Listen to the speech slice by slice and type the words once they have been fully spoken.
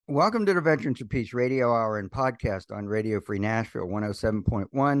Welcome to the Veterans for Peace Radio Hour and podcast on Radio Free Nashville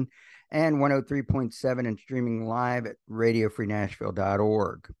 107.1 and 103.7 and streaming live at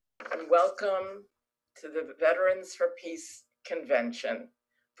radiofreenashville.org. And welcome to the Veterans for Peace Convention,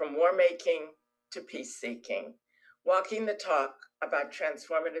 from war making to peace seeking, walking the talk about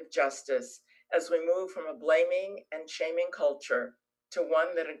transformative justice as we move from a blaming and shaming culture to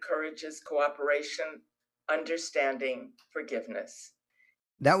one that encourages cooperation, understanding, forgiveness.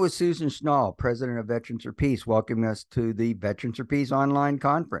 That was Susan Schnall, president of Veterans for Peace, welcoming us to the Veterans for Peace online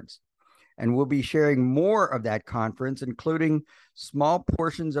conference. And we'll be sharing more of that conference, including small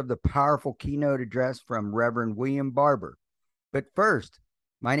portions of the powerful keynote address from Reverend William Barber. But first,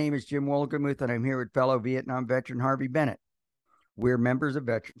 my name is Jim Wolgemuth, and I'm here with fellow Vietnam veteran Harvey Bennett. We're members of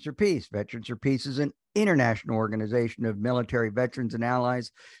Veterans for Peace. Veterans for Peace is an international organization of military veterans and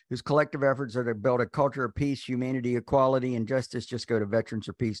allies whose collective efforts are to build a culture of peace, humanity, equality, and justice. Just go to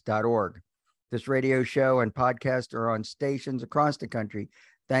veteransforpeace.org. This radio show and podcast are on stations across the country,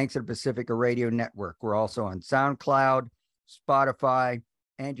 thanks to the Pacifica Radio Network. We're also on SoundCloud, Spotify,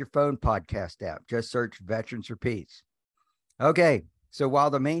 and your phone podcast app. Just search Veterans for Peace. Okay, so while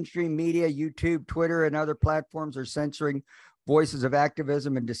the mainstream media, YouTube, Twitter, and other platforms are censoring voices of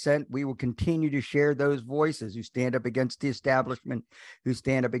activism and dissent, we will continue to share those voices who stand up against the establishment, who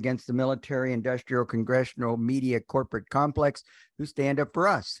stand up against the military, industrial, congressional, media, corporate complex, who stand up for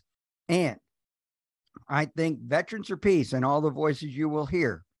us. And I think Veterans for Peace and all the voices you will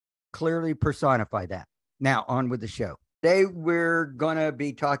hear clearly personify that. Now, on with the show. Today, we're going to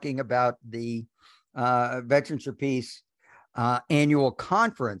be talking about the Veterans for Peace annual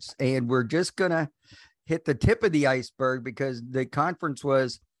conference, and we're just going to hit the tip of the iceberg because the conference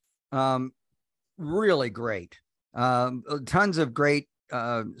was really great. Tons of great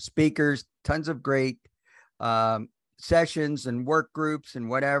speakers, tons of great sessions and work groups and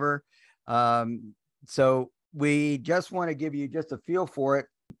whatever. So we just want to give you just a feel for it.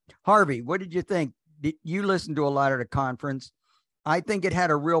 Harvey, what did you think? Did you listen to a lot of the conference? I think it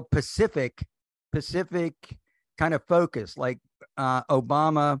had a real Pacific kind of focus, like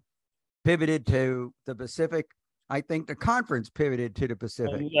Obama pivoted to the Pacific. I think the conference pivoted to the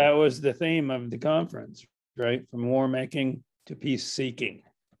Pacific. And that was the theme of the conference, right? From war making to peace seeking.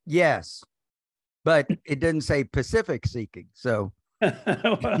 Yes, but it didn't say Pacific seeking. So, but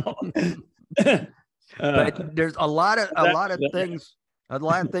there's a lot of things. A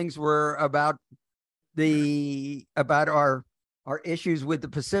lot of things were about our issues with the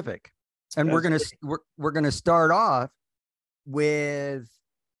Pacific, and we're gonna start off with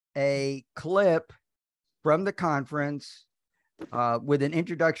a clip from the conference with an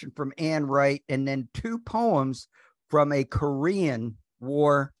introduction from Ann Wright, and then two poems from a Korean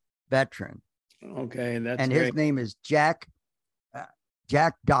War veteran. Okay, that's and his name is Jack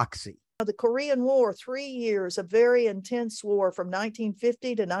Doxey. The Korean War, 3 years, a very intense war from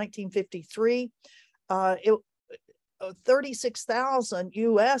 1950 to 1953. 36,000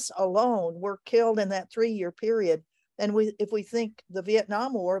 U.S. alone were killed in that 3-year period. And if we think the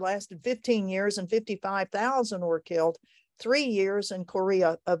Vietnam War lasted 15 years and 55,000 were killed, 3 years in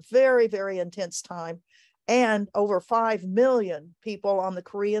Korea, a very, very intense time, and over 5 million people on the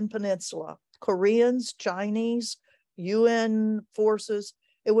Korean Peninsula, Koreans, Chinese, UN forces.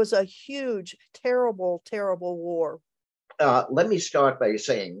 It was a huge, terrible, terrible war. Let me start by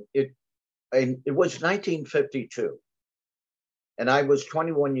saying it was 1952, and I was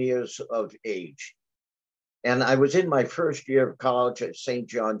 21 years of age. And I was in my first year of college at St.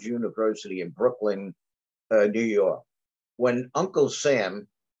 John's University in Brooklyn, New York, when Uncle Sam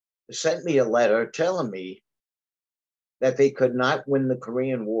sent me a letter telling me that they could not win the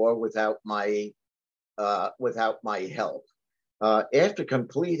Korean War without my help. After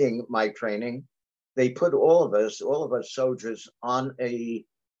completing my training, they put all of us soldiers, on a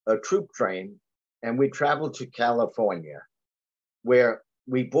troop train, and we traveled to California, where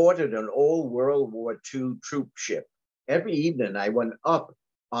we boarded an old World War II troop ship. Every evening I went up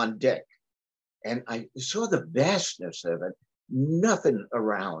on deck and I saw the vastness of it. Nothing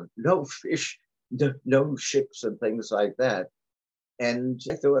around, no fish, no ships and things like that. And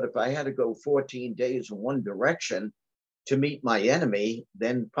I thought if I had to go 14 days in one direction to meet my enemy,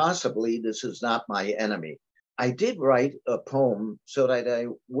 then possibly this is not my enemy. I did write a poem so that I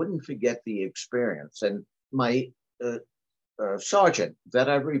wouldn't forget the experience. And my sergeant that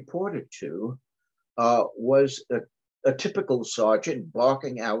I reported to was a typical sergeant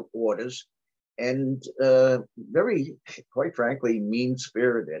barking out orders and very, quite frankly,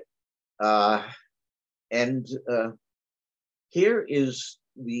 mean-spirited. And here is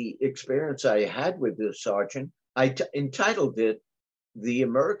the experience I had with this sergeant. I entitled it the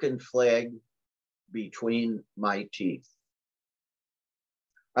American flag between my teeth.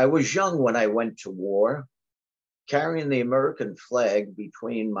 I was young when I went to war, carrying the American flag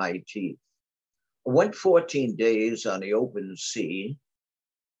between my teeth. I went 14 days on the open sea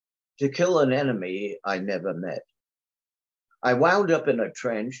to kill an enemy I never met. I wound up in a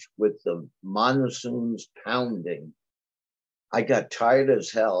trench with the monsoons pounding. I got tired as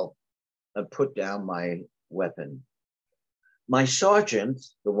hell and put down my weapon. My sergeant,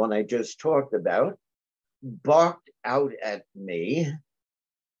 the one I just talked about, barked out at me,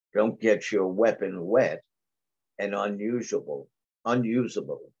 "Don't get your weapon wet and unusable,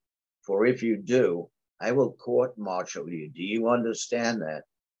 for if you do, I will court-martial you. Do you understand that?"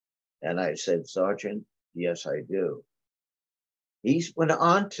 And I said, "Sergeant, yes, I do." He went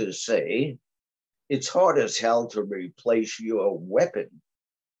on to say, "It's hard as hell to replace your weapon,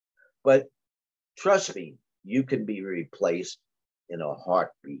 but trust me, you can be replaced in a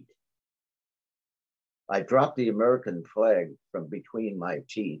heartbeat." I dropped the American flag from between my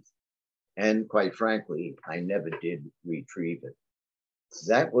teeth, and quite frankly, I never did retrieve it.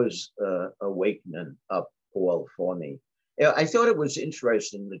 That was a wakening up call for me. I thought it was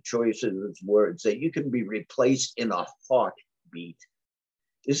interesting, the choice of those words, that you can be replaced in a heartbeat.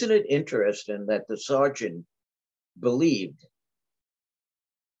 Isn't it interesting that the sergeant believed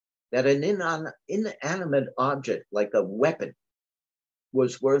that an inanimate object like a weapon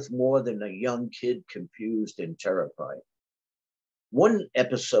was worth more than a young kid confused and terrified? One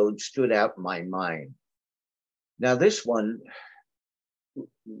episode stood out in my mind. Now, this one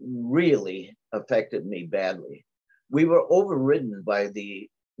really affected me badly. We were overridden by the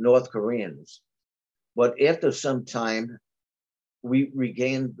North Koreans, but after some time, we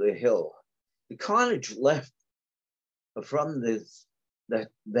regained the hill. The carnage left from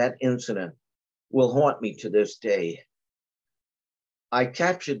that incident will haunt me to this day. I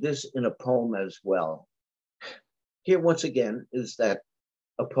captured this in a poem as well. Here, once again, is a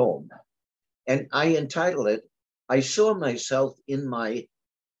poem. And I entitled it, "I Saw Myself in My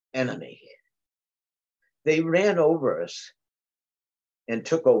Enemy." They ran over us and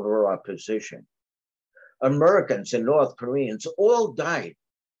took over our position. Americans and North Koreans all died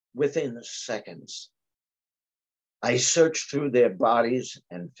within seconds. I searched through their bodies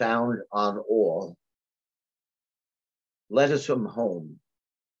and found on all letters from home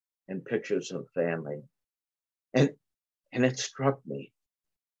and pictures of family. And it struck me.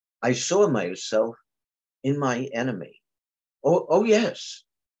 I saw myself in my enemy. Oh yes.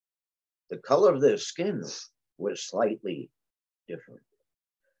 The color of their skin was slightly different.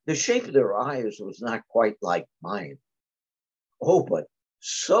 The shape of their eyes was not quite like mine. Oh, but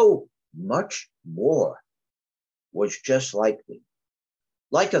so much more was just like me.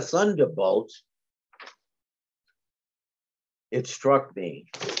 Like a thunderbolt, it struck me.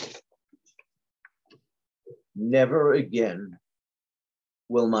 Never again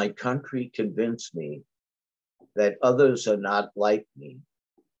will my country convince me that others are not like me.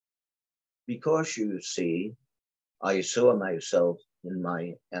 Because you see, I saw myself in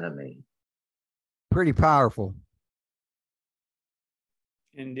my enemy. Pretty powerful.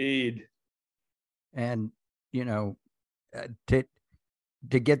 Indeed. And, to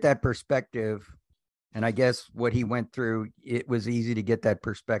get that perspective, and I guess what he went through, it was easy to get that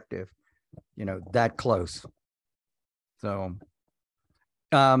perspective, that close. So,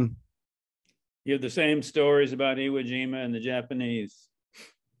 You have the same stories about Iwo Jima and the Japanese.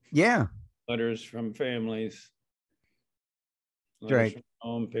 Yeah. Letters from families. Letters Right. from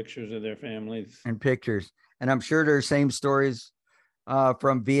home, pictures of their families. And pictures. And I'm sure there's same stories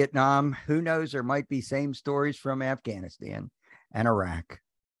from Vietnam. Who knows? There might be same stories from Afghanistan and Iraq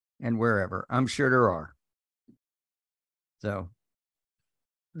and wherever. I'm sure there are. So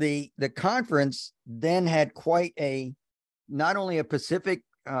the conference then had quite not only a Pacific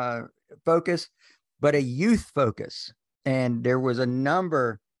focus, but a youth focus. And there was a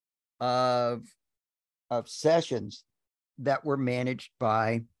number of sessions that were managed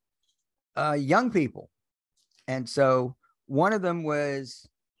by young people. And so one of them was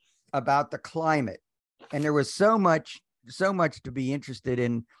about the climate. And there was so much to be interested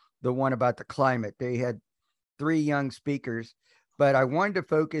in the one about the climate. They had 3 young speakers, but I wanted to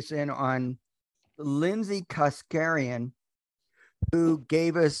focus in on Lindsay Kaskarian, who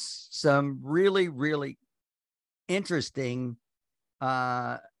gave us some really, really interesting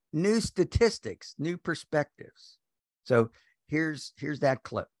new statistics, new perspectives. So here's that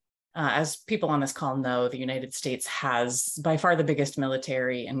clip. As people on this call know, the United States has by far the biggest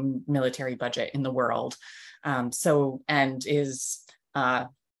military budget in the world. And is the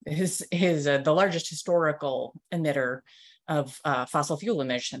largest historical emitter of fossil fuel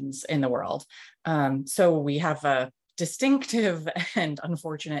emissions in the world. So we have a distinctive and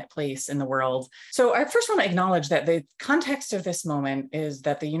unfortunate place in the world. So I first want to acknowledge that the context of this moment is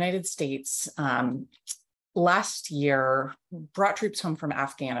that the United States last year brought troops home from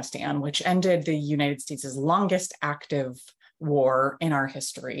Afghanistan, which ended the United States' longest active war in our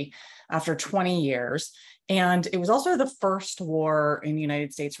history after 20 years. And it was also the first war in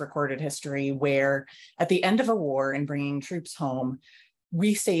United States recorded history where at the end of a war and bringing troops home,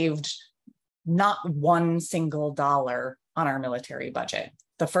 we saved not one single dollar on our military budget.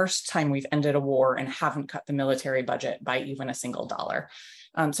 The first time we've ended a war and haven't cut the military budget by even a single dollar.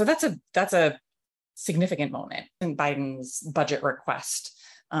 So that's a significant moment in Biden's budget request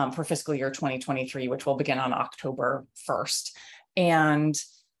for fiscal year 2023, which will begin on October 1st. And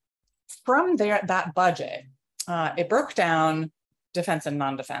from that budget, it broke down defense and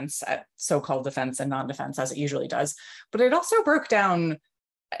non-defense, so-called defense and non-defense, as it usually does. But it also broke down,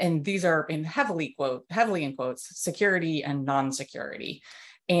 and these are in heavily in quotes, security and non-security.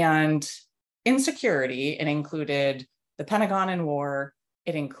 And in security, it included the Pentagon and war.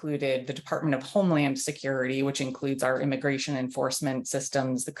 It included the Department of Homeland Security, which includes our immigration enforcement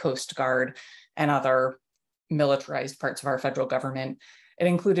systems, the Coast Guard, and other militarized parts of our federal government. It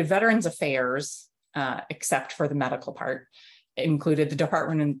included Veterans Affairs, except for the medical part. It included the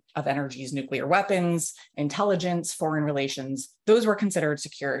Department of Energy's nuclear weapons, intelligence, foreign relations. Those were considered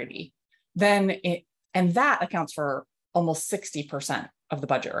security. And that accounts for almost 60% of the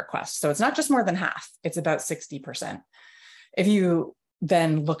budget request. So it's not just more than half, it's about 60%. If you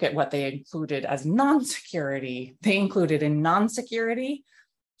then look at what they included as non-security, they included in non-security,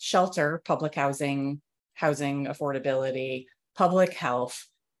 shelter, public housing, housing affordability, public health,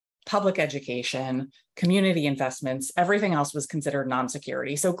 public education, community investments. Everything else was considered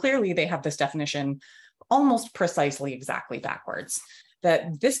non-security. So clearly they have this definition almost precisely exactly backwards.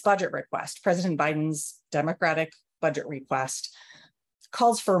 That this budget request, President Biden's Democratic budget request,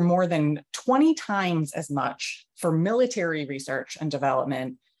 calls for more than 20 times as much for military research and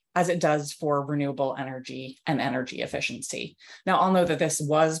development as it does for renewable energy and energy efficiency. Now, I'll note that this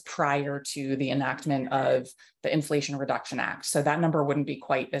was prior to the enactment of the Inflation Reduction Act, so that number wouldn't be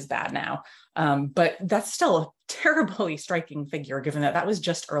quite as bad now. But that's still a terribly striking figure, given that that was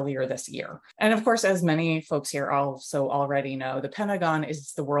just earlier this year. And of course, as many folks here also already know, the Pentagon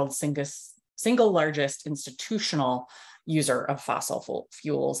is the world's single largest institutional user of fossil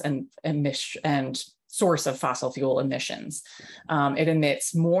fuels and source of fossil fuel emissions. It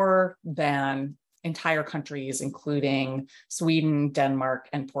emits more than entire countries, including Sweden, Denmark,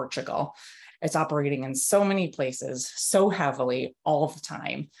 and Portugal. It's operating in so many places, so heavily all the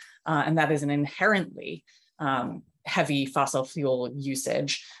time. And that is an inherently heavy fossil fuel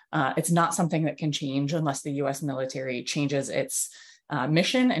usage. It's not something that can change unless the US military changes its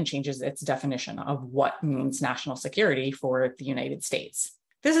mission and changes its definition of what means national security for the United States.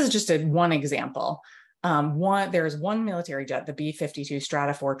 This is just one example. There's one military jet, the B-52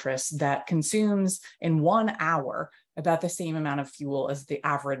 Stratofortress, that consumes in 1 hour about the same amount of fuel as the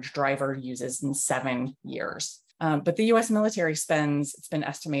average driver uses in 7 years. But the US military spends, it's been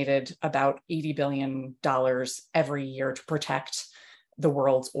estimated, about $80 billion every year to protect the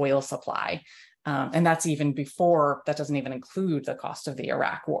world's oil supply. And that's even before, that doesn't even include the cost of the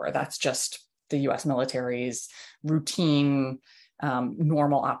Iraq war. That's just the US military's routine,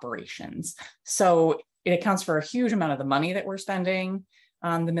 normal operations. So it accounts for a huge amount of the money that we're spending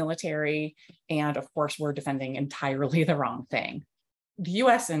on the military. And of course, we're defending entirely the wrong thing. The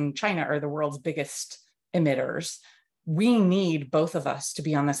US and China are the world's biggest emitters. We need both of us to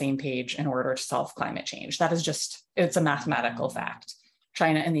be on the same page in order to solve climate change. That is just, it's a mathematical fact.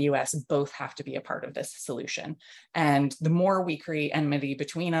 China and the US both have to be a part of this solution. And the more we create enmity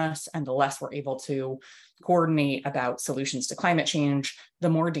between us and the less we're able to coordinate about solutions to climate change, the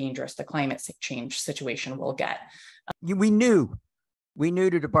more dangerous the climate change situation will get. We knew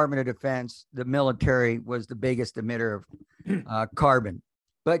the Department of Defense, the military, was the biggest emitter of carbon.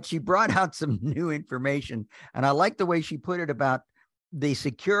 But she brought out some new information. And I like the way she put it about the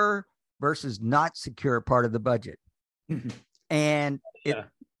secure versus not secure part of the budget. And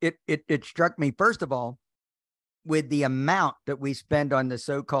it struck me, first of all, with the amount that we spend on the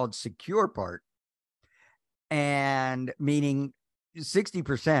so-called secure part, and meaning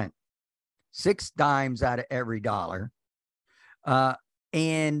 60%, 6 dimes out of every dollar.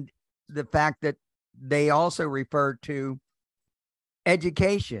 And the fact that they also refer to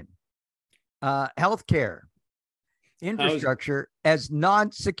education, healthcare, infrastructure as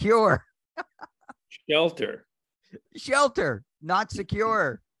non-secure. Shelter, not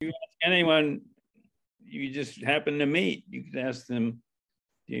secure. Anyone, you just happen to meet, you could ask them,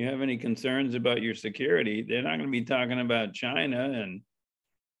 do you have any concerns about your security? They're not going to be talking about China and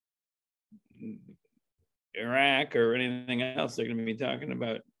Iraq or anything else. They're going to be talking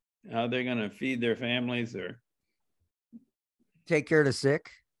about how they're going to feed their families or take care of the sick,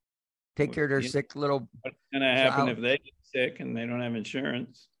 take care of their sick little. what's going to happen child. if they get sick and they don't have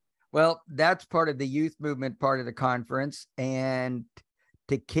insurance. Well, that's part of the youth movement part of the conference. And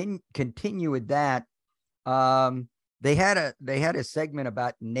to continue with that, they had a segment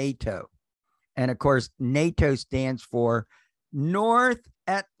about NATO. And of course, NATO stands for North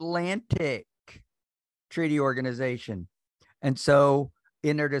Atlantic Treaty Organization. And so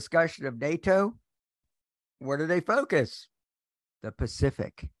in their discussion of NATO, where do they focus? The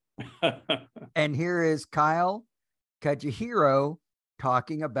Pacific. And here is Kyle Kajihiro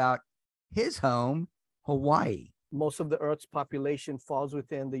talking about his home, Hawaii. Most of the Earth's population falls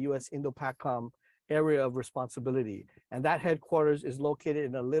within the U.S. Indo-PACOM area of responsibility. And that headquarters is located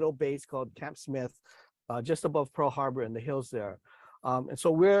in a little base called Camp Smith, just above Pearl Harbor in the hills there. And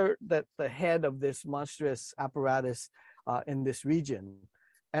so we're the head of this monstrous apparatus in this region.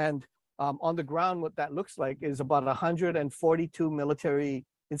 And on the ground, what that looks like is about 142 military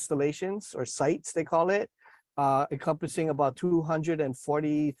installations or sites, they call it, encompassing about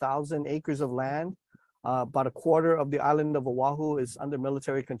 240,000 acres of land. About a quarter of the island of Oahu is under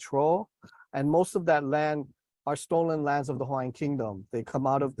military control. And most of that land are stolen lands of the Hawaiian Kingdom. They come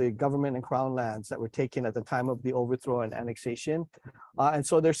out of the government and crown lands that were taken at the time of the overthrow and annexation. And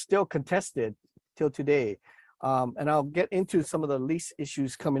so they're still contested till today. And I'll get into some of the lease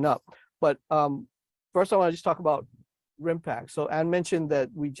issues coming up. But first I want to just talk about RIMPAC. So Anne mentioned that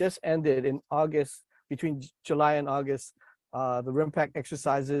we just ended in August, between July and August, the RIMPAC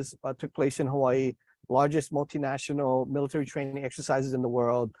exercises took place in Hawaii, largest multinational military training exercises in the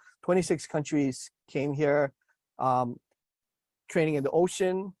world. 26 countries came here, training in the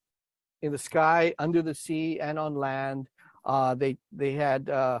ocean, in the sky, under the sea, and on land. They had,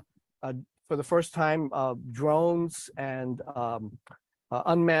 for the first time, drones and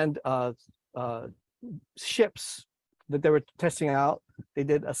unmanned ships that they were testing out. They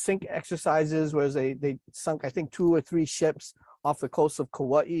did a sink exercises where they sunk, I think, 2 or 3 ships off the coast of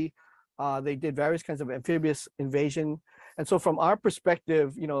Kauai. They did various kinds of amphibious invasion. And so from our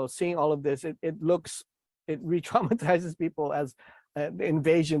perspective, you know, seeing all of this, it re-traumatizes people as an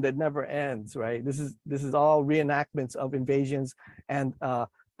invasion that never ends, right? This is all reenactments of invasions and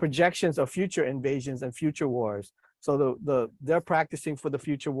projections of future invasions and future wars. So they're practicing for the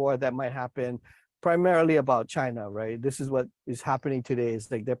future war that might happen, primarily about China, right? This is what is happening today, is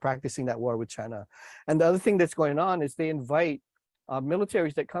like they're practicing that war with China. And the other thing that's going on is they invite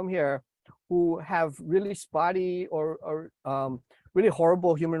militaries that come here who have really spotty or really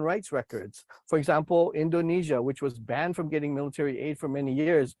horrible human rights records. For example, Indonesia, which was banned from getting military aid for many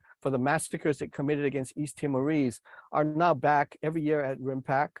years for the massacres it committed against East Timorese, are now back every year at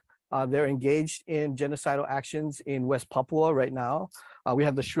RIMPAC. They're engaged in genocidal actions in West Papua right now. We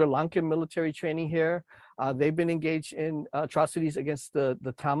have the Sri Lankan military training here. They've been engaged in atrocities against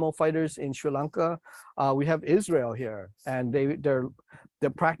the Tamil fighters in Sri Lanka. We have Israel here, and they're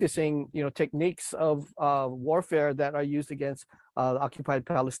practicing, you know, techniques of warfare that are used against occupied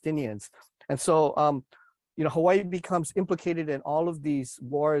Palestinians. And so, you know, Hawaii becomes implicated in all of these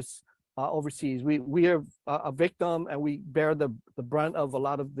wars overseas. We are a victim, and we bear the brunt of a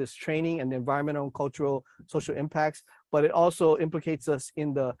lot of this training and the environmental and cultural social impacts, but it also implicates us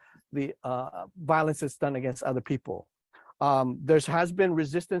in the violence that's done against other people. There has been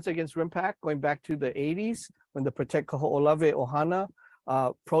resistance against RIMPAC going back to the 80s when the Protect Kaho'olawe Ohana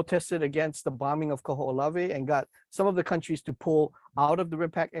protested against the bombing of Kaho'olawe and got some of the countries to pull out of the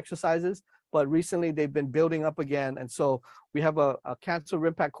RIMPAC exercises. But recently they've been building up again. And so we have a Cancel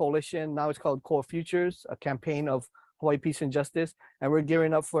RIMPAC coalition. Now it's called Core Futures, a campaign of Hawaii Peace and Justice. And we're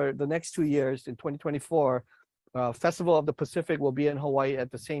gearing up for the next 2 years in 2024. Festival of the Pacific will be in Hawaii at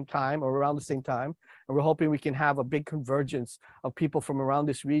the same time or around the same time. And we're hoping we can have a big convergence of people from around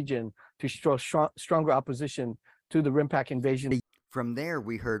this region to show stronger opposition to the RIMPAC invasion. From there,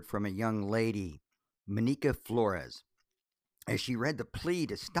 we heard from a young lady, Monica Flores, as she read the plea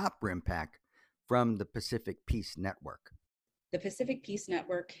to stop RIMPAC from the Pacific Peace Network. The Pacific Peace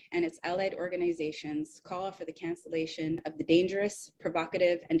Network and its allied organizations call for the cancellation of the dangerous,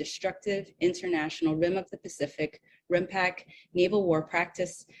 provocative, and destructive international Rim of the Pacific, RIMPAC, naval war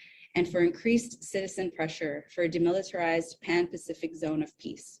practice, and for increased citizen pressure for a demilitarized Pan-Pacific zone of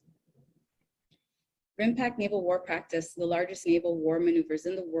peace. RIMPAC naval war practice, the largest naval war maneuvers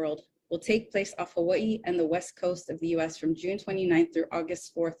in the world, will take place off Hawaii and the west coast of the US from June 29th through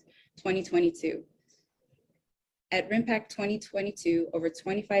August 4th, 2022. At RIMPAC 2022, over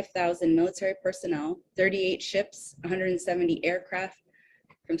 25,000 military personnel, 38 ships, 170 aircraft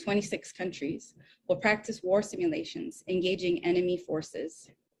from 26 countries will practice war simulations, engaging enemy forces.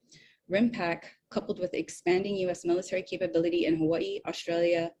 RIMPAC, coupled with expanding US military capability in Hawaii,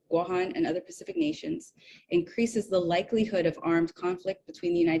 Australia, Guam, and other Pacific nations, increases the likelihood of armed conflict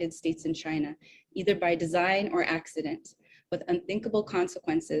between the United States and China, either by design or accident, with unthinkable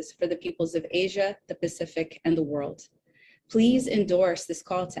consequences for the peoples of Asia, the Pacific, and the world. Please endorse this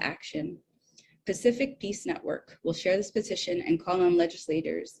call to action. Pacific Peace Network will share this petition and call on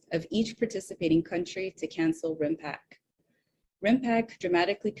legislators of each participating country to cancel RIMPAC. RIMPAC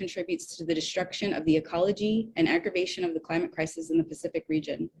dramatically contributes to the destruction of the ecology and aggravation of the climate crisis in the Pacific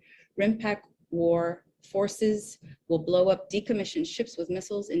region. RIMPAC war forces will blow up decommissioned ships with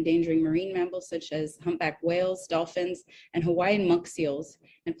missiles, endangering marine mammals such as humpback whales, dolphins, and Hawaiian monk seals,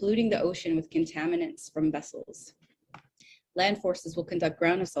 and polluting the ocean with contaminants from vessels. Land forces will conduct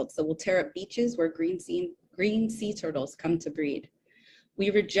ground assaults that will tear up beaches where green sea turtles come to breed.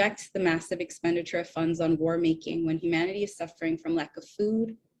 We reject the massive expenditure of funds on war making when humanity is suffering from lack of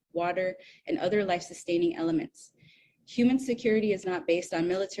food, water, and other life-sustaining elements. Human security is not based on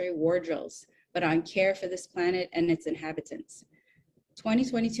military war drills, but on care for this planet and its inhabitants.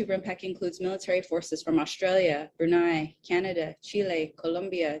 2022 RIMPAC includes military forces from Australia, Brunei, Canada, Chile,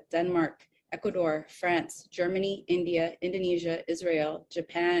 Colombia, Denmark, Ecuador, France, Germany, India, Indonesia, Israel,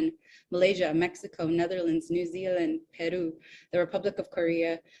 Japan, Malaysia, Mexico, Netherlands, New Zealand, Peru, the Republic of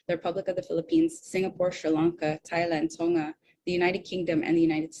Korea, the Republic of the Philippines, Singapore, Sri Lanka, Thailand, Tonga, the United Kingdom, and the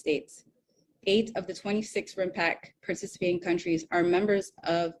United States. 8 of the 26 RIMPAC participating countries are members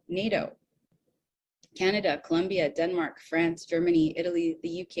of NATO. Canada, Colombia, Denmark, France, Germany, Italy,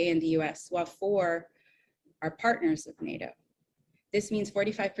 the UK, and the US, while 4 are partners of NATO. This means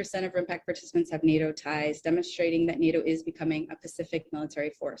 45% of RIMPAC participants have NATO ties, demonstrating that NATO is becoming a Pacific military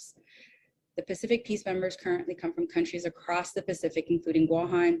force. The Pacific Peace members currently come from countries across the Pacific, including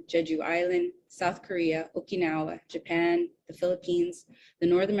Guam, Jeju Island, South Korea, Okinawa, Japan, the Philippines, the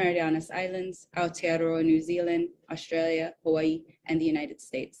Northern Marianas Islands, Aotearoa, New Zealand, Australia, Hawaii, and the United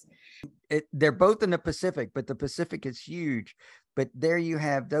States. They're both in the Pacific, but the Pacific is huge. But there you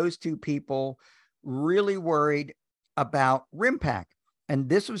have those two people really worried about RIMPAC. And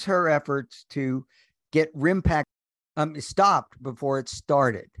this was her efforts to get RIMPAC stopped before it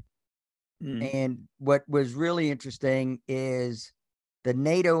started. And what was really interesting is the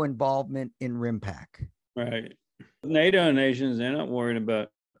NATO involvement in RIMPAC. Right. NATO nations, they're not worried about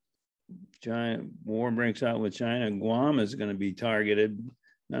China. War breaks out with China. Guam is going to be targeted.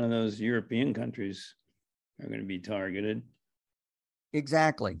 None of those European countries are going to be targeted.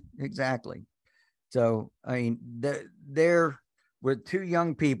 Exactly. So, I mean, there were 2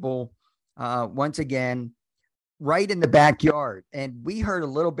 young people, once again, right in the backyard. And we heard a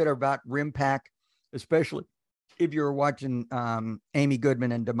little bit about RIMPAC, especially if you were watching Amy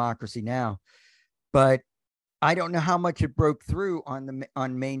Goodman and Democracy Now! But I don't know how much it broke through on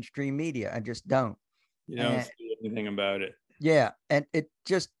mainstream media. I just don't. You don't see anything about it. Yeah. And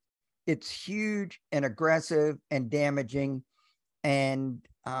it's huge and aggressive and damaging. And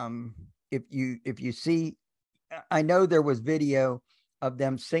if you see, I know there was video of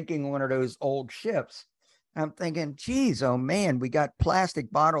them sinking one of those old ships. I'm thinking, geez, oh man, we got plastic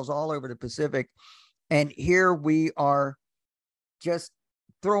bottles all over the Pacific. And here we are just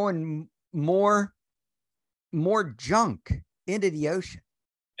throwing more junk into the ocean.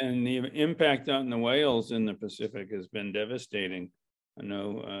 And the impact on the whales in the Pacific has been devastating. I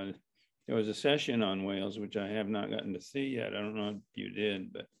know there was a session on whales, which I have not gotten to see yet. I don't know if you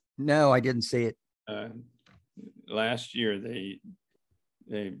did, but. No, I didn't see it. Last year, they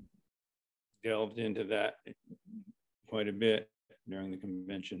delved into that quite a bit during the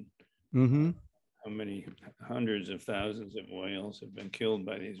convention. Mm-hmm. How many hundreds of thousands of whales have been killed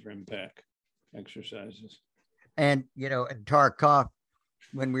by these RIMPAC exercises? And, Tarkov,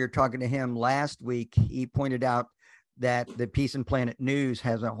 when we were talking to him last week, he pointed out that the Peace and Planet News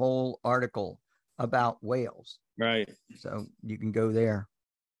has a whole article about whales. Right. So you can go there.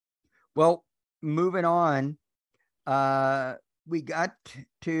 Well, moving on, we got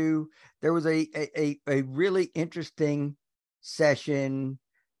to, there was a really interesting session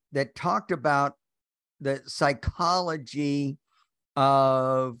that talked about the psychology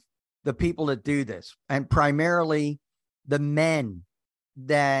of the people that do this, and primarily the men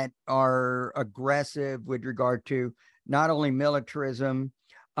that are aggressive with regard to not only militarism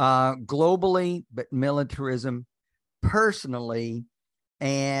globally, but militarism personally.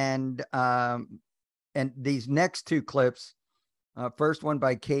 And these next 2 clips, first one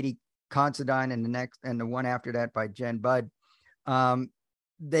by Katie Considine and the next and the one after that by Jen Budd,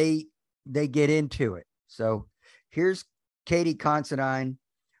 they get into it. So here's Katie Considine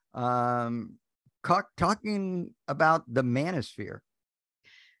talking about the manosphere.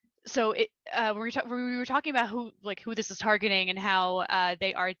 So we were talking about who this is targeting and how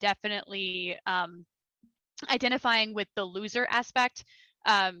they are definitely identifying with the loser aspect.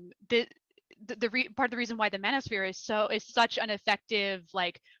 Part of the reason why the manosphere is such an effective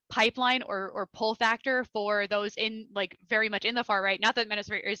pipeline or pull factor for those in very much in the far right. Not that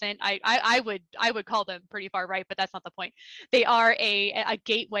manosphere isn't. I would call them pretty far right, but that's not the point. They are a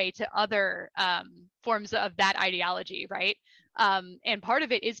gateway to other forms of that ideology, right? And part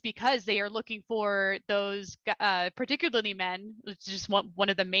of it is because they are looking for those, particularly men, which is just one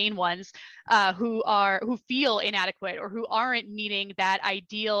of the main ones, who feel inadequate or who aren't meeting that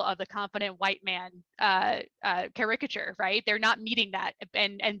ideal of the confident white man caricature, right? They're not meeting that,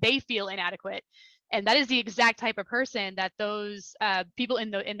 and they feel inadequate. And that is the exact type of person that those people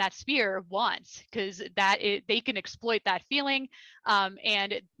in that sphere want, because they can exploit that feeling.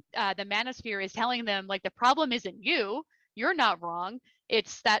 And the manosphere is telling them the problem isn't you. You're not wrong.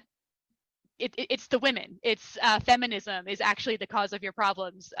 It's that it's the women. It's feminism is actually the cause of your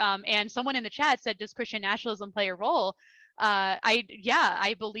problems. And someone in the chat said, does Christian nationalism play a role?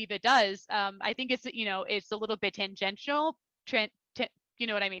 I believe it does. I think it's it's a little bit tangential. You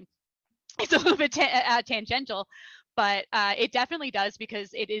know what I mean? It's a little bit tangential, but it definitely does,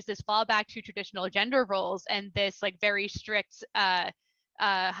 because it is this fallback to traditional gender roles and this very strict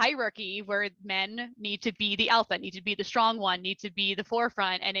hierarchy where men need to be the alpha, need to be the strong one, need to be the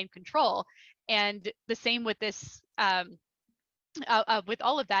forefront and in control. And the same with this, with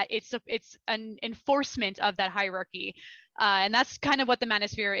all of that, it's an enforcement of that hierarchy. And that's kind of what the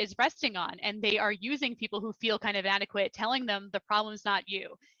manosphere is resting on. And they are using people who feel kind of inadequate, telling them the problem's not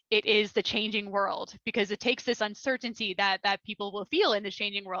you. It is the changing world, because it takes this uncertainty that people will feel in this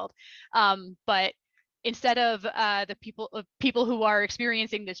changing world. But instead of the people who are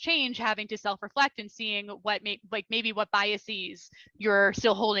experiencing this change having to self-reflect and seeing what maybe what biases you're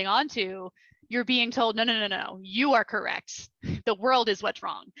still holding on to, you're being told, no, you are correct. The world is what's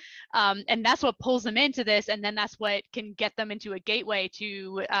wrong. And that's what pulls them into this. And then that's what can get them into a gateway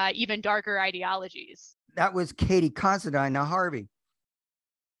to even darker ideologies. That was Katie Considine. Now, Harvey,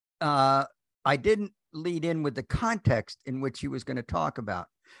 I didn't lead in with the context in which he was going to talk about,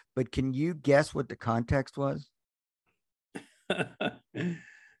 but can you guess what the context was?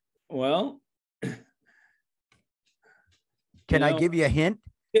 Well, can I give you a hint?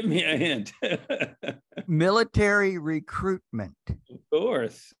 Give me a hint. Military recruitment. Of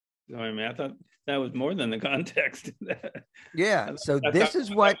course. I mean, I thought that was more than the context. Yeah. So this is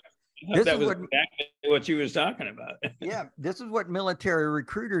what exactly what you was talking about. Yeah, this is what military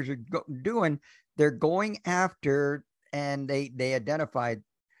recruiters are doing. They're going after, and they identified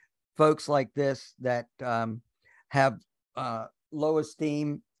folks like this that have low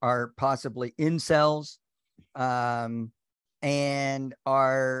esteem, are possibly incels, and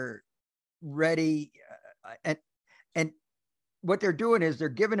are ready. And what they're doing is they're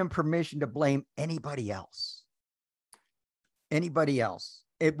giving them permission to blame anybody else.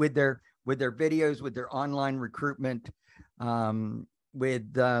 With their videos, with their online recruitment,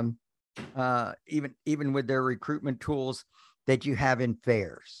 with even with their recruitment tools that you have in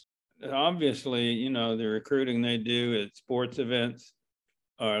fairs. Obviously, the recruiting they do at sports events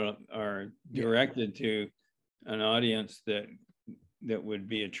are directed to an audience that would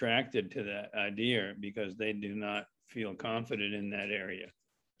be attracted to that idea because they do not feel confident in that area.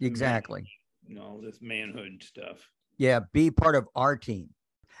 Exactly. All this manhood stuff. Yeah, be part of our team.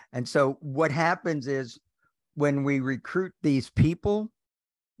 And so what happens is when we recruit these people,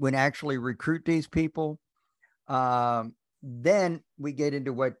 then we get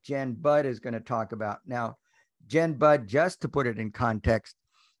into what Jen Budd is going to talk about. Now, Jen Budd, just to put it in context,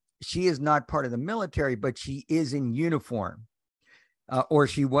 she is not part of the military, but she is in uniform, or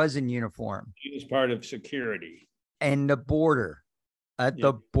she was in uniform. She was part of security. And the border,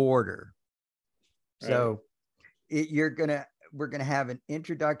 the border. Right. So we're going to have an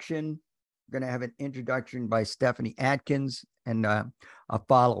introduction. We're going to have an introduction by Stephanie Atkins and a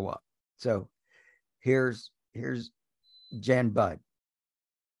follow-up. So here's Jen Budd.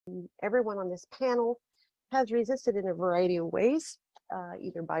 Everyone on this panel has resisted in a variety of ways,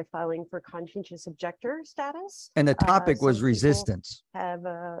 either by filing for conscientious objector status. And the topic was resistance. Have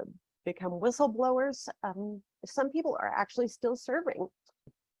become whistleblowers. Some people are actually still serving.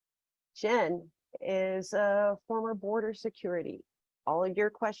 Jen is a former border security. All of your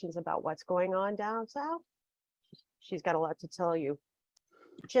questions about what's going on down south, she's got a lot to tell you.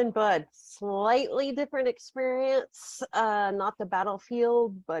 Jen Budd, slightly different experience, not the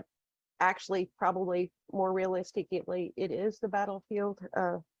battlefield, but actually probably more realistically, it is the battlefield.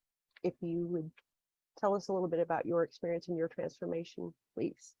 If you would tell us a little bit about your experience and your transformation,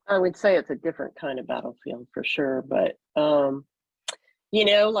 please. I would say it's a different kind of battlefield for sure, but you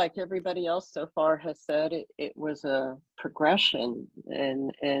know, like everybody else so far has said, it was a progression,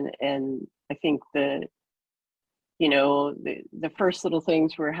 and I think that, you know, the first little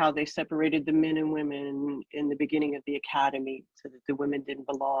things were how they separated the men and women in the beginning of the academy, so that the women didn't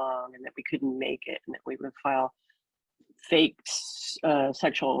belong and that we couldn't make it, and that we would file fake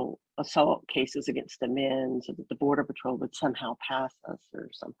sexual assault cases against the men so that the Border Patrol would somehow pass us or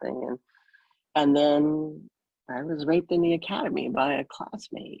something. And then I was raped in the academy by a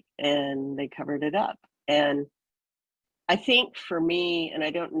classmate, and they covered it up. And I think for me, and I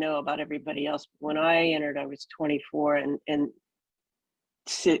don't know about everybody else, but when I entered, I was 24, and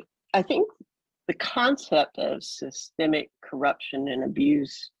I think the concept of systemic corruption and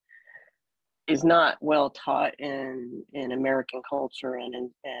abuse is not well taught in American culture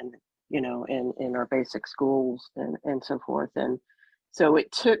and you know, in our basic schools and so forth. And so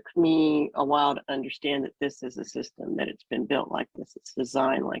it took me a while to understand that this is a system, that it's been built like this, it's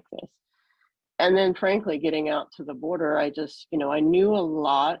designed like this. And then frankly, getting out to the border, I just, you know, I knew a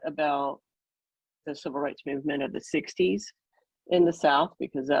lot about the civil rights movement of the 60s in the South,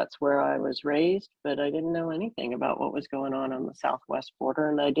 because that's where I was raised, but I didn't know anything about what was going on the Southwest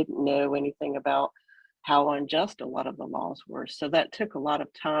border, and I didn't know anything about how unjust a lot of the laws were. So that took a lot of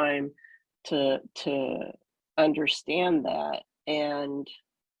time to understand that. And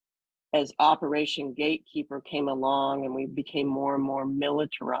as Operation Gatekeeper came along and we became more and more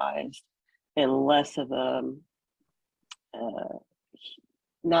militarized and less of a,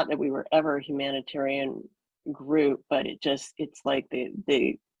 not that we were ever a humanitarian group, but it's like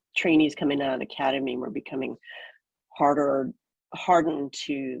the trainees coming out of the academy were becoming hardened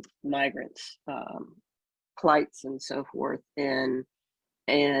to migrants, plights and so forth, and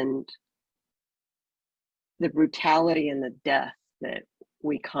the brutality and the death that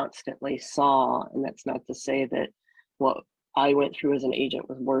we constantly saw. And that's not to say that what I went through as an agent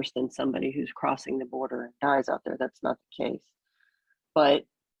was worse than somebody who's crossing the border and dies out there. That's not the case. But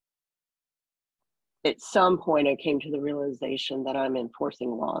at some point I came to the realization that I'm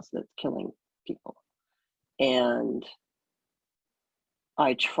enforcing laws that's killing people. And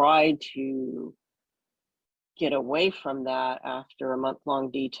I tried to get away from that after a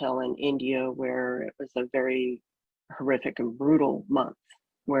month-long detail in India, where it was a very horrific and brutal month,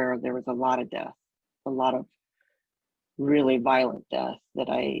 where there was a lot of death, a lot of really violent death that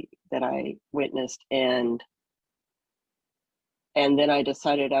I witnessed. And then I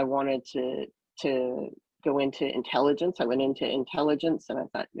decided I wanted to go into intelligence. I went into intelligence and I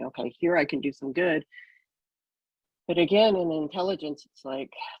thought, okay, here I can do some good. But again, in intelligence, it's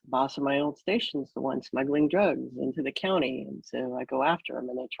like the boss of my old station is the one smuggling drugs into the county. And so I go after them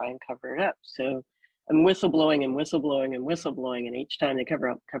and they try and cover it up. So I'm whistleblowing and whistleblowing and whistleblowing. And each time they cover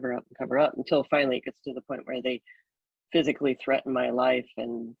up until finally it gets to the point where they physically threaten my life.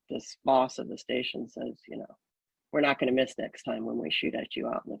 And this boss of the station says, we're not going to miss next time when we shoot at you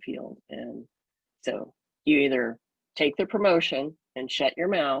out in the field. And so you either take the promotion and shut your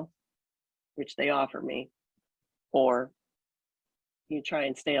mouth, which they offer me, or you try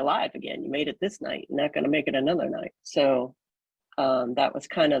and stay alive again. You made it this night, you're not going to make it another night. So that was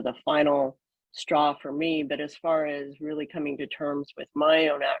kind of the final straw for me. But as far as really coming to terms with my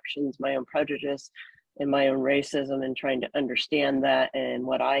own actions, my own prejudice, and my own racism, and trying to understand that and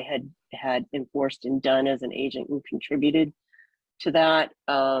what I had enforced and done as an agent and contributed to that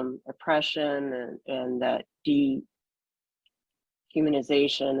oppression and that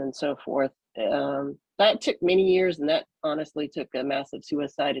dehumanization and so forth, that took many years, and that honestly took a massive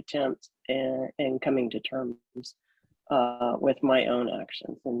suicide attempt and coming to terms with my own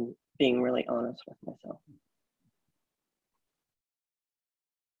actions and being really honest with myself.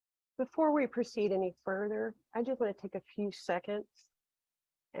 Before we proceed any further, I just want to take a few seconds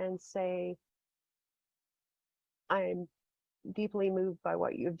and say I'm deeply moved by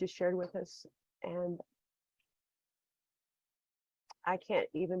what you've just shared with us, and I can't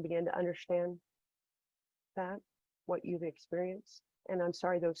even begin to understand that, what you've experienced. And I'm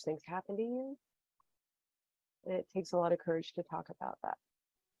sorry those things happened to you. And it takes a lot of courage to talk about that.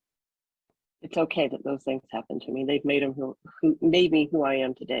 It's okay that those things happened to me. They've made them who made me who I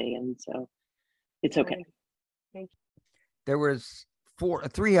am today. And so it's okay. Thank you. There was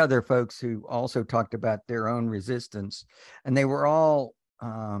three other folks who also talked about their own resistance, and they were all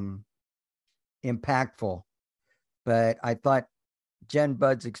impactful. But I thought Jen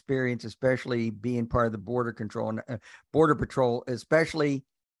Budd's experience, especially being part of the border control, border patrol, especially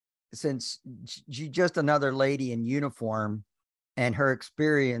since she's just another lady in uniform, and her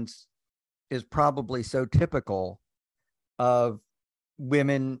experience is probably so typical of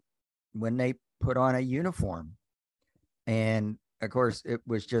women when they put on a uniform. And of course, it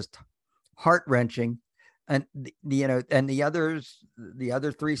was just heart-wrenching. And and the other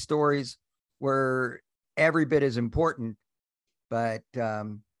three stories were every bit as important, but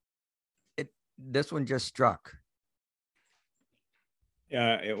this one just struck.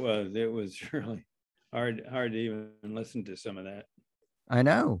 Yeah, it was really hard to even listen to some of that. I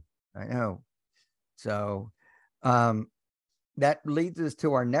know. So that leads us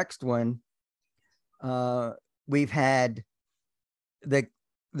to our next one. We've had the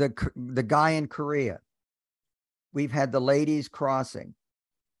guy in Korea. We've had the ladies crossing.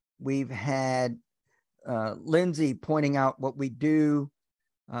 We've had Lindsay pointing out what we do,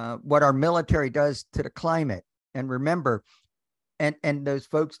 what our military does to the climate. And remember, and those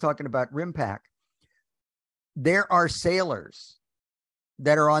folks talking about RIMPAC, there are sailors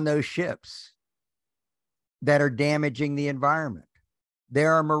that are on those ships that are damaging the environment.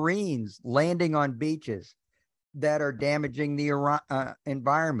 There are Marines landing on beaches that are damaging the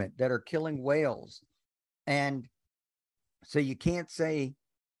environment, that are killing whales. And so you can't say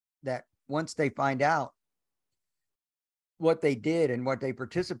that once they find out what they did and what they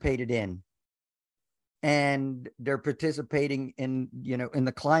participated in, and they're participating in, in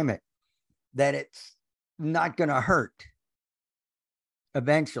the climate, that it's not going to hurt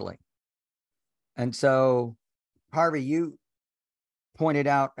eventually. And so, Harvey, you pointed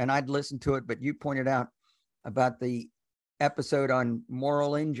out, and I'd listened to it, but you pointed out about the episode on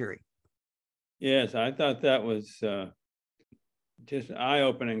moral injury. Yes, I thought that was just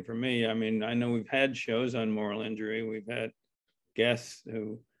eye-opening for me. I mean, I know we've had shows on moral injury. We've had guests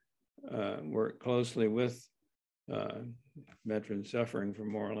who work closely with veterans suffering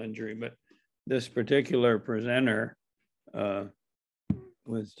from moral injury, but this particular presenter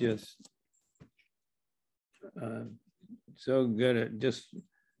was just so good at just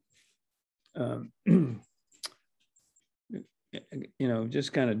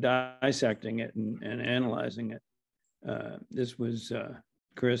just kind of dissecting it and analyzing it. This was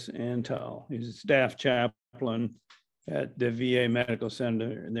Chris Antal. He's a staff chaplain at the VA Medical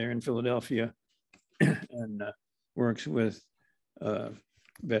Center there in Philadelphia, and works with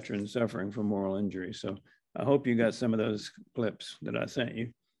veterans suffering from moral injury. So I hope you got some of those clips that I sent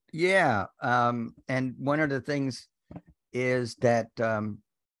you. Yeah. And one of the things is that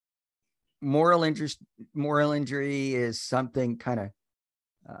moral injury is something kind of,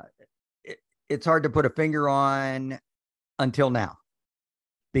 it's hard to put a finger on until now,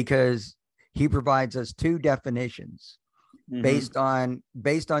 because he provides us two definitions based on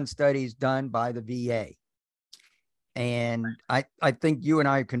studies done by the VA. And I think you and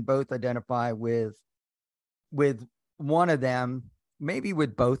I can both identify with one of them, maybe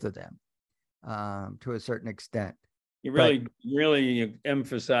with both of them, to a certain extent. It really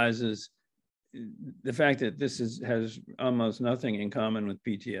emphasizes the fact that this has almost nothing in common with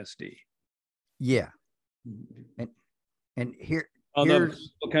PTSD. Yeah. And although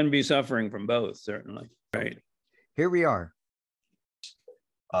people can be suffering from both, certainly. Right. Here we are.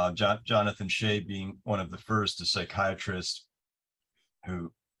 Jonathan Shea being one of the first, a psychiatrist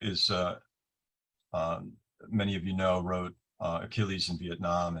who is, many of you know, wrote Achilles in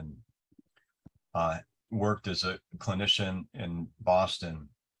Vietnam and worked as a clinician in Boston.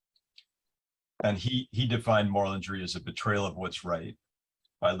 And he defined moral injury as a betrayal of what's right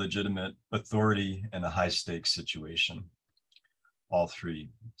by legitimate authority in a high stakes situation. All three.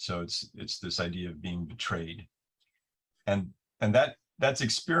 So it's this idea of being betrayed. And that's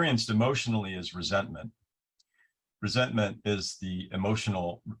experienced emotionally as resentment. Resentment is the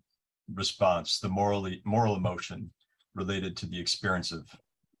emotional response, the moral emotion related to the experience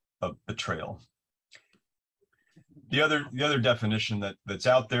of betrayal. The other definition that's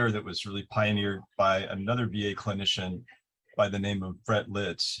out there that was really pioneered by another VA clinician by the name of Brett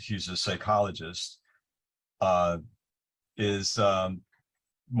Litz, who's a psychologist, is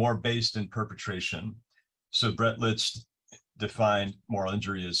more based in perpetration. So Brett Litz defined moral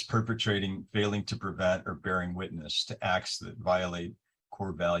injury as perpetrating, failing to prevent, or bearing witness to acts that violate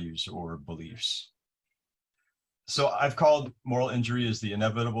core values or beliefs. So I've called moral injury as the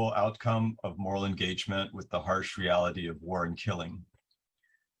inevitable outcome of moral engagement with the harsh reality of war and killing.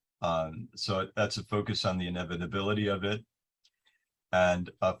 So that's a focus on the inevitability of it,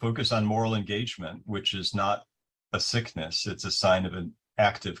 and a focus on moral engagement, which is not a sickness, it's a sign of an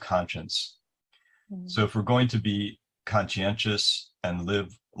active conscience. So if we're going to be conscientious and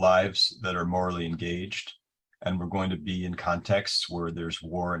live lives that are morally engaged, and we're going to be in contexts where there's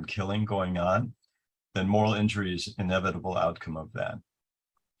war and killing going on, then moral injury is an inevitable outcome of that.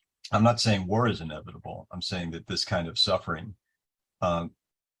 I'm not saying war is inevitable. I'm saying that this kind of suffering, and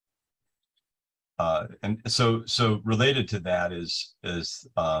so related to that is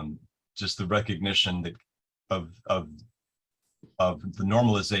just the recognition that of the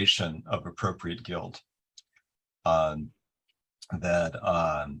normalization of appropriate guilt, that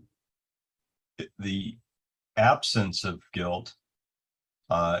the absence of guilt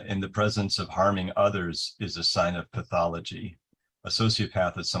in the presence of harming others is a sign of pathology. A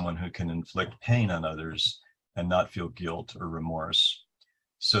sociopath is someone who can inflict pain on others and not feel guilt or remorse.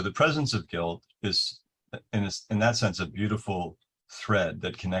 So the presence of guilt is, in that sense, a beautiful thread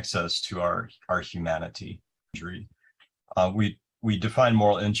that connects us to our humanity. We define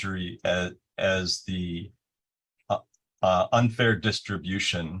moral injury as the unfair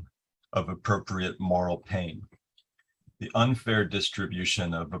distribution of appropriate moral pain. The unfair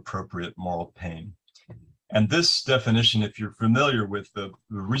distribution of appropriate moral pain. And this definition, if you're familiar with the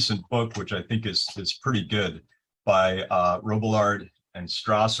recent book, which I think is pretty good, by Robillard and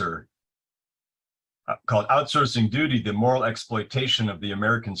Strasser, called Outsourcing Duty, the Moral Exploitation of the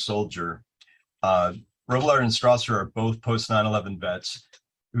American Soldier. Robillard and Strasser are both post 9/11 vets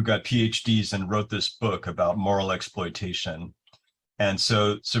who got PhDs and wrote this book about moral exploitation. And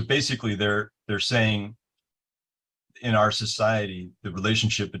so basically they're saying, in our society, the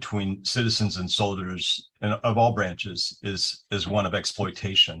relationship between citizens and soldiers of all branches is one of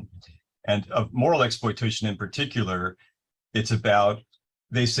exploitation. And of moral exploitation in particular, it's about,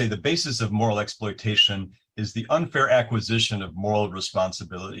 they say the basis of moral exploitation is the unfair acquisition of moral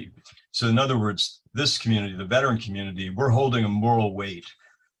responsibility. So in other words, this community, the veteran community, we're holding a moral weight,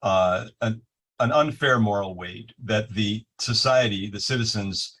 an unfair moral weight that the society, the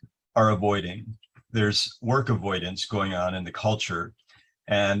citizens are avoiding. There's work avoidance going on in the culture,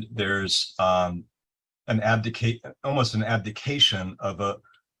 and there's almost an abdication of a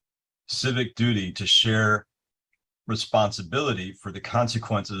civic duty to share responsibility for the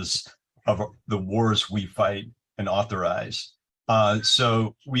consequences of the wars we fight and authorize.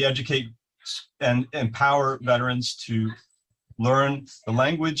 So we educate and empower veterans to learn the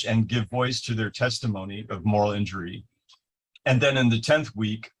language and give voice to their testimony of moral injury. And then in the 10th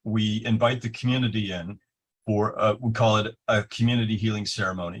week, we invite the community in for, we call it a community healing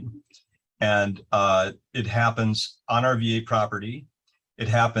ceremony. And it happens on our VA property. It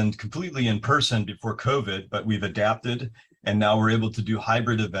happened completely in person before COVID, but we've adapted, and now we're able to do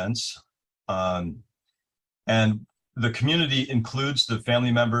hybrid events. And the community includes the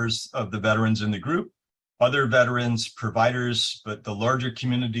family members of the veterans in the group, other veterans, providers, but the larger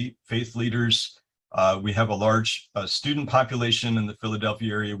community, faith leaders. We have a large student population in the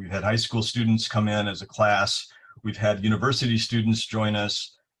Philadelphia area. We've had high school students come in as a class. We've had university students join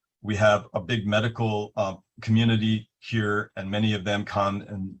us. We have a big medical community here, and many of them come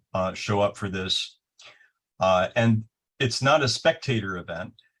and show up for this. And it's not a spectator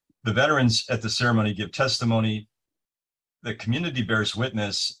event. The veterans at the ceremony give testimony, the community bears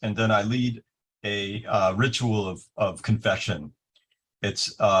witness, and then I lead a ritual of confession.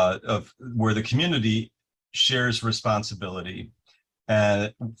 It's of where the community shares responsibility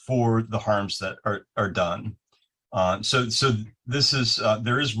and for the harms that are done. So this is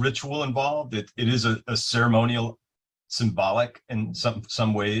there is ritual involved. It is a ceremonial, symbolic in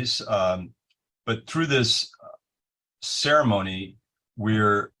some ways, but through this ceremony,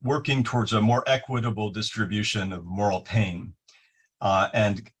 we're working towards a more equitable distribution of moral pain,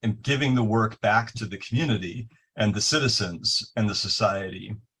 and giving the work back to the community and the citizens and the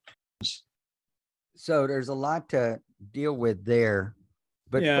society. So there's a lot to deal with there,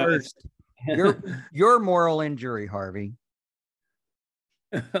 but Yeah. first, your moral injury, Harvey.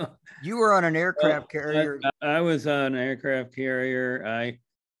 You were on an aircraft carrier. I was on an aircraft carrier.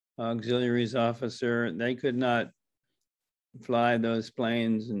 Auxiliaries officer. They could not fly those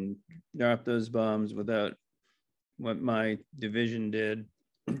planes and drop those bombs without what my division did.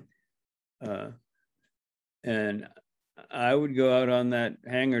 And I would go out on that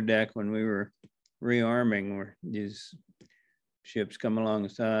hangar deck when we were rearming, where these ships come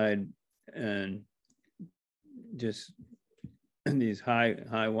alongside, and just these high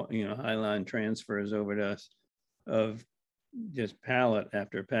line transfers over to us of just pallet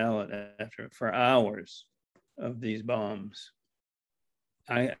after pallet for hours of these bombs.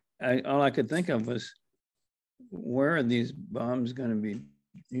 All I could think of was, where are these bombs going to be?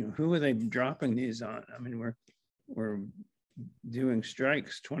 Who are they dropping these on? I mean, we're doing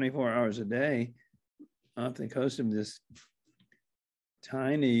strikes 24 hours a day, off the coast of this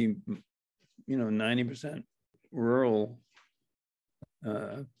tiny, 90% rural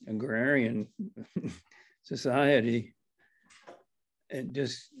agrarian society. It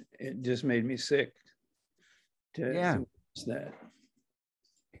just made me sick to watch that.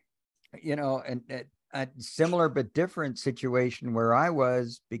 And a similar but different situation where I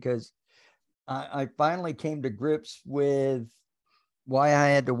was, because I finally came to grips with why I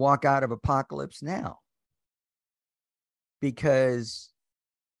had to walk out of Apocalypse Now. Because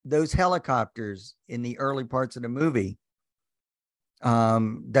those helicopters in the early parts of the movie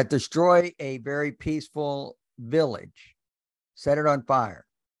that destroy a very peaceful village, set it on fire.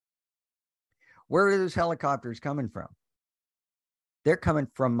 Where are those helicopters coming from? They're coming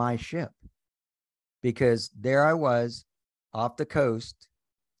from my ship, because there I was off the coast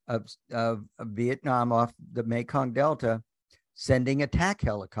of Vietnam, off the Mekong Delta, sending attack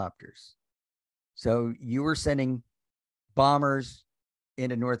helicopters. So you were sending bombers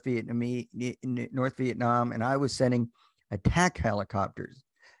into North Vietnam, and I was sending attack helicopters.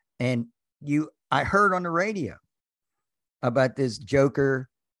 And I heard on the radio about this joker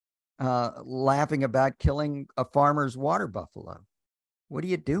laughing about killing a farmer's water buffalo. What are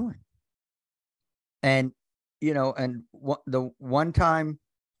you doing? And the one time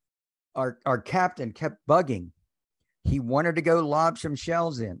our captain kept bugging. He wanted to go lob some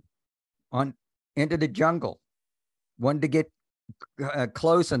shells into the jungle. Wanted to get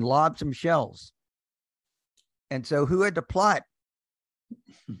close and lob some shells. And so who had to plot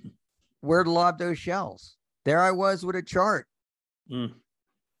where to lob those shells? There I was with a chart,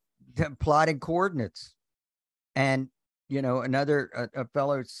 plotting coordinates. And, a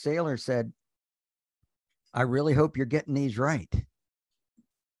fellow sailor said, I really hope you're getting these right.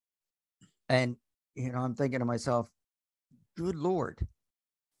 And, I'm thinking to myself, good Lord.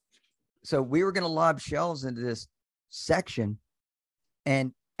 So we were going to lob shells into this section.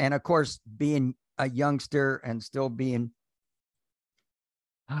 And of course, being a youngster and still being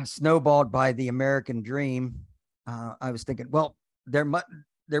snowballed by the American dream, I was thinking, well, there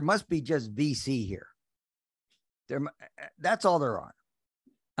must be just VC here. That's all there are.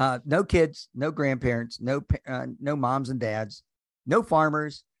 No kids, no grandparents, no moms and dads, no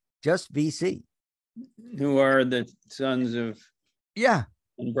farmers, just VC. Who are the sons of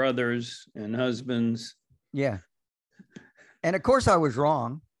and brothers and husbands. Yeah. And of course I was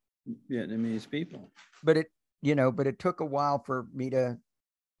wrong. Vietnamese people. But it took a while for me to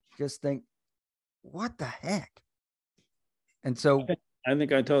just think, what the heck? And so I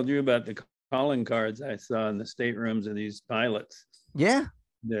think I told you about the calling cards I saw in the staterooms of these pilots. Yeah.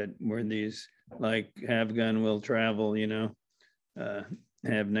 That were these like have gun will travel,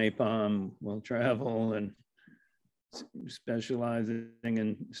 have napalm will travel, and specializing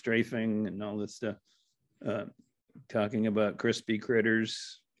in strafing and all this stuff. Talking about crispy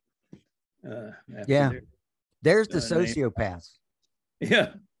critters. There's the sociopaths.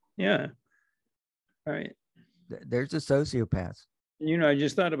 Yeah. All right. There's the sociopaths. I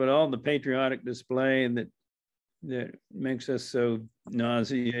just thought about all the patriotic display that makes us so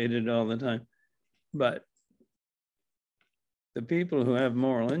nauseated all the time. But the people who have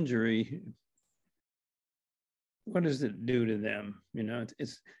moral injury, what does it do to them?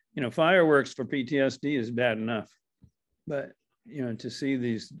 It's fireworks for PTSD is bad enough, but to see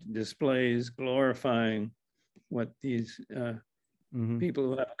these displays glorifying what these people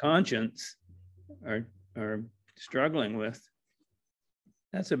who have conscience are struggling with,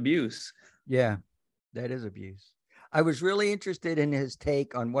 that's abuse. Yeah, that is abuse. I was really interested in his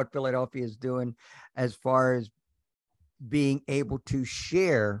take on what Philadelphia is doing as far as being able to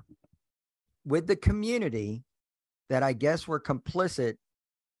share with the community that I guess we're complicit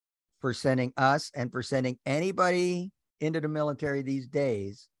for sending us and for sending anybody into the military these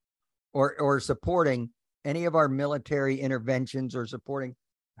days, or supporting any of our military interventions, or supporting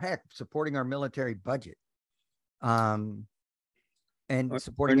our military budget, and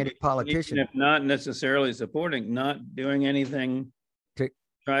supporting any politician. If not necessarily supporting, not doing anything to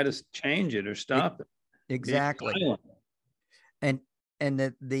try to change it or stop it. Exactly. And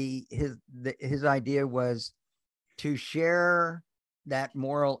his idea was to share that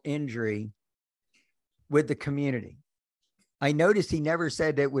moral injury with the community. I noticed he never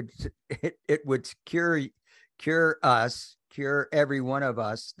said it would cure us, cure every one of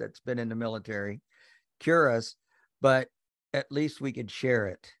us that's been in the military, cure us, but at least we could share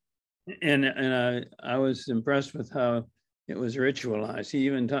it. And I was impressed with how it was ritualized. He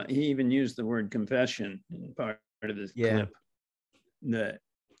even used the word confession in part of this clip that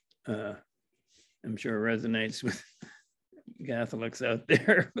I'm sure resonates with Catholics out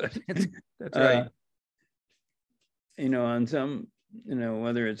there. But that's right. on some,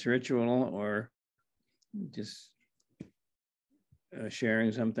 whether it's ritual or just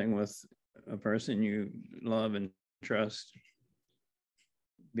sharing something with a person you love and trust,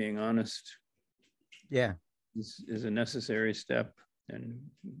 being honest, Yeah. is a necessary step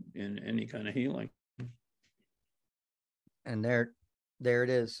in any kind of healing. And there it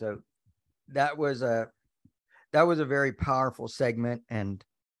is. So that was a very powerful segment. And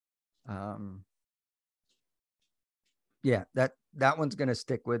yeah, that one's going to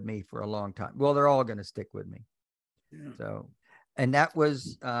stick with me for a long time. Well, they're all going to stick with me. Yeah. So, and that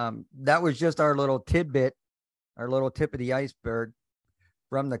was just our little tidbit, our little tip of the iceberg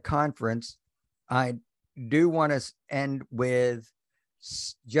from the conference. I do want to end with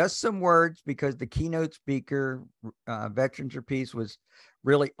just some words, because the keynote speaker, Veterans for Peace, was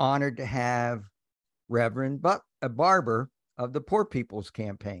really honored to have Reverend Barber of the Poor People's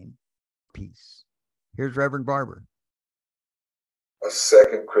Campaign Peace. Here's Reverend Barber. A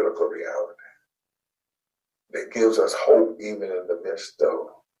second critical reality that gives us hope even in the midst of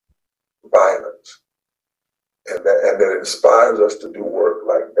violence, and that inspires us to do work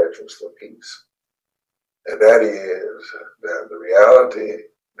like Veterans for Peace. And that is that the reality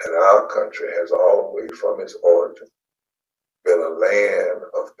that our country has always from its origin been a land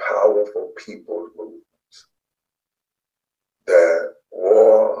of powerful people's movements, that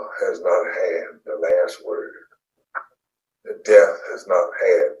war has not had the last word, that death has not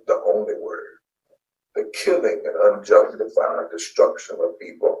had the only word, the killing and unjustified destruction of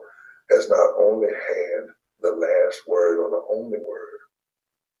people has not only had the last word or the only word.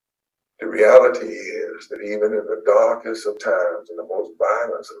 The reality is that even in the darkest of times, in the most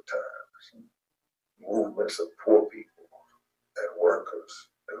violent of times, movements of poor people and workers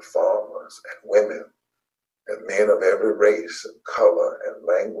and farmers and women and men of every race and color and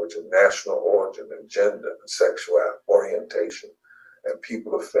language and national origin and gender and sexual orientation and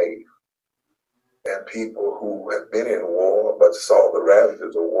people of faith and people who have been in war but saw the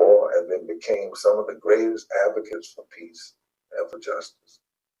ravages of war and then became some of the greatest advocates for peace and for justice.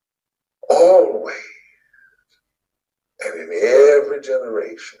 Always, and in every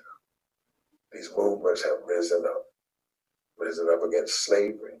generation, these movements have risen up against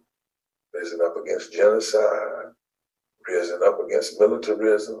slavery, risen up against genocide, risen up against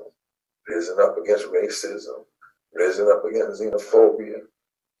militarism, risen up against racism, risen up against xenophobia,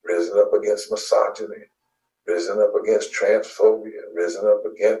 risen up against misogyny, risen up against transphobia, risen up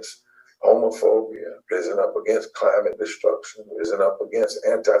against homophobia, risen up against climate destruction, risen up against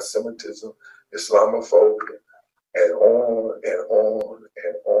anti-Semitism, Islamophobia, and on and on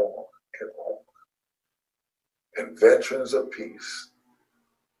and on and on. And Veterans of Peace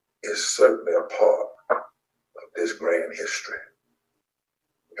is certainly a part of this grand history.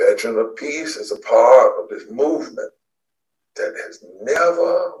 Veteran of Peace is a part of this movement that has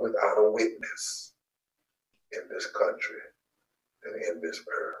never without a witness in this country and in this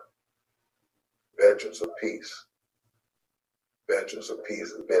earth. Veterans of Peace. Veterans of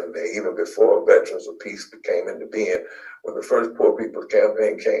Peace has been there even before Veterans of Peace came into being. When the first Poor People's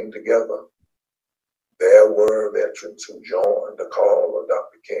Campaign came together, there were veterans who joined the call of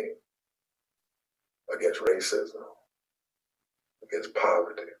Dr. King against racism, against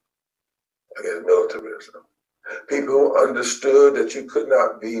poverty, against militarism. People who understood that you could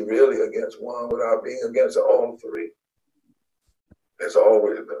not be really against one without being against all three. There's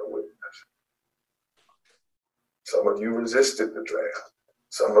always been a witness. Some of you resisted the draft.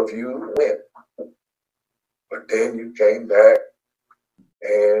 Some of you went. But then you came back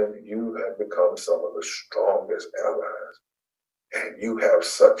and you have become some of the strongest allies. And you have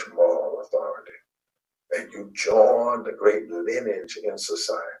such moral authority. And you join the great lineage in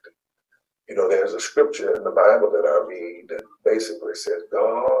society. You know, there's a scripture in the Bible that I read that basically says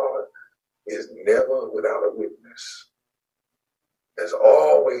God is never without a witness. There's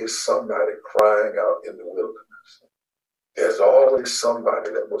always somebody crying out in the wilderness. There's always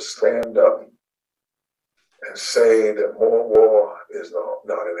somebody that will stand up and say that more war is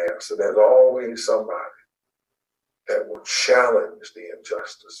not an answer. There's always somebody that will challenge the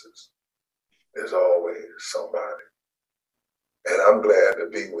injustices. There's always somebody. And I'm glad to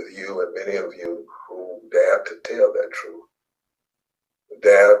be with you and many of you who dare to tell that truth,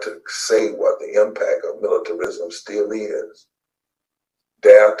 dare to say what the impact of militarism still is,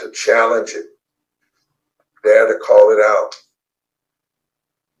 dare to challenge it, dare to call it out,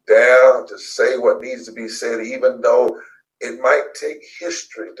 dare to say what needs to be said, even though it might take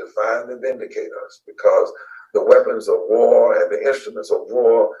history to find and vindicate us, because the weapons of war and the instruments of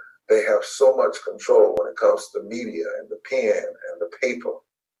war, they have so much control when it comes to the media and the pen and the paper.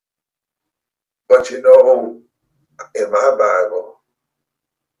 But you know, In my Bible,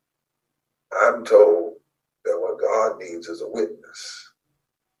 I'm told that what God needs is a witness,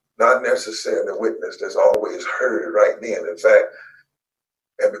 not necessarily a witness that's always heard right then. In fact,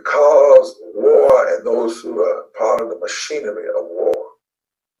 and because war and those who are part of the machinery of war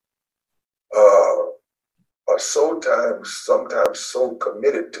are sometimes so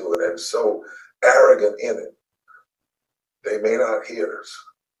committed to it and so arrogant in it, they may not hear us.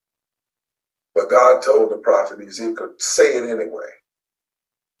 But God told the prophet Ezekiel, say it anyway.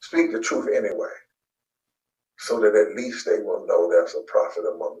 Speak the truth anyway, so that at least they will know there's a prophet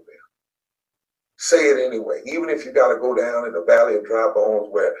among them. Say it anyway, even if you got to go down in the valley of dry bones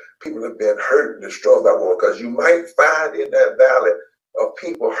where people have been hurt and destroyed by war, because you might find in that valley of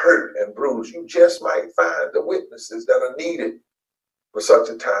people hurt and bruised, you just might find the witnesses that are needed for such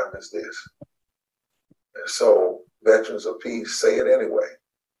a time as this. And so, veterans of peace, say it anyway.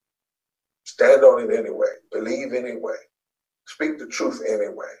 Stand on it anyway. Believe anyway. Speak the truth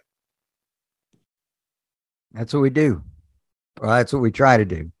anyway. That's what we do. Well, that's what we try to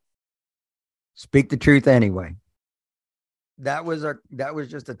do. Speak the truth anyway. That was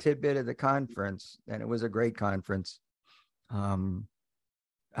just a tidbit of the conference, and it was a great conference.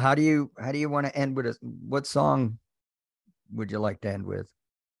 How do you want to end with what song would you like to end with?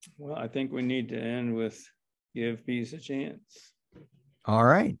 Well, I think we need to end with Give Peace a Chance. All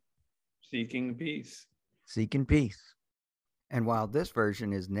right. Seeking Peace. Seeking Peace. And while this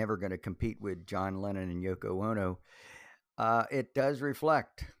version is never going to compete with John Lennon and Yoko Ono, it does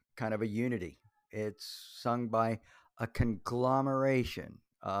reflect kind of a unity. It's sung by a conglomeration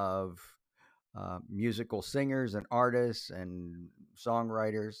of musical singers and artists and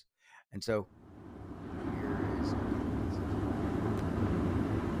songwriters. And so here is...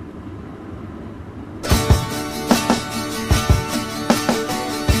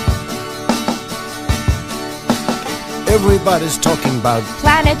 Everybody's talking about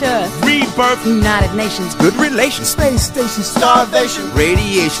planet Earth, rebirth, United Nations, good relations, space station, starvation,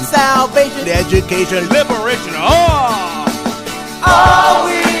 radiation, salvation, education, liberation. All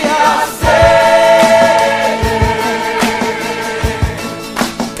we are saying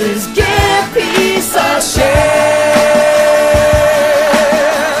is give peace a chance.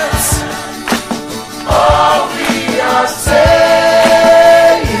 All we are saying.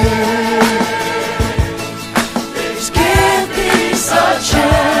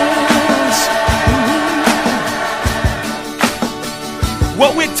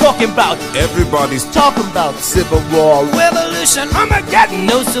 What we're talking about, everybody's talking about civil war, revolution, Armageddon,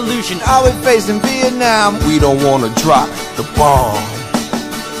 no solution. Are we facing Vietnam? We don't want to drop the bomb.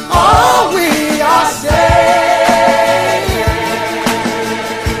 All we are saying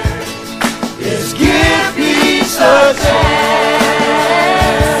is give peace a chance.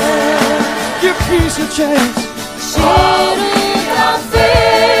 Give peace a chance.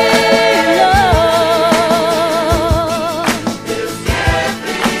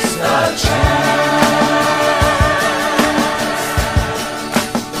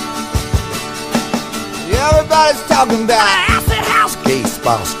 Everybody's talking about acid house, gay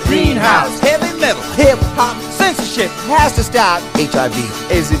spouse, greenhouse, heavy metal, hip hop, censorship has to stop. HIV,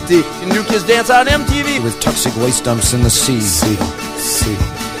 AZT, and new kids dance on MTV with toxic waste dumps in the sea. See.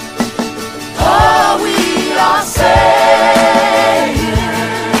 All we are saying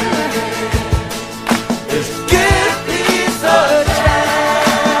is give peace a chance.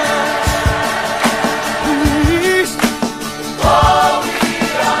 Please. All we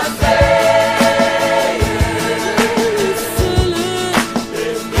are saying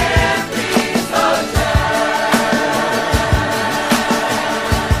is give peace a chance.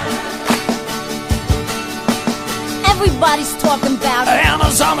 Everybody's talking about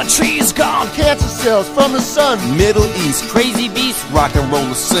Amazon trees gone, cancer cells from the sun, Middle East, crazy beasts, rock and roll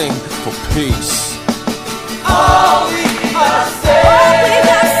to sing for peace. All we are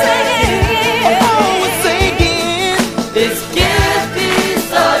saying.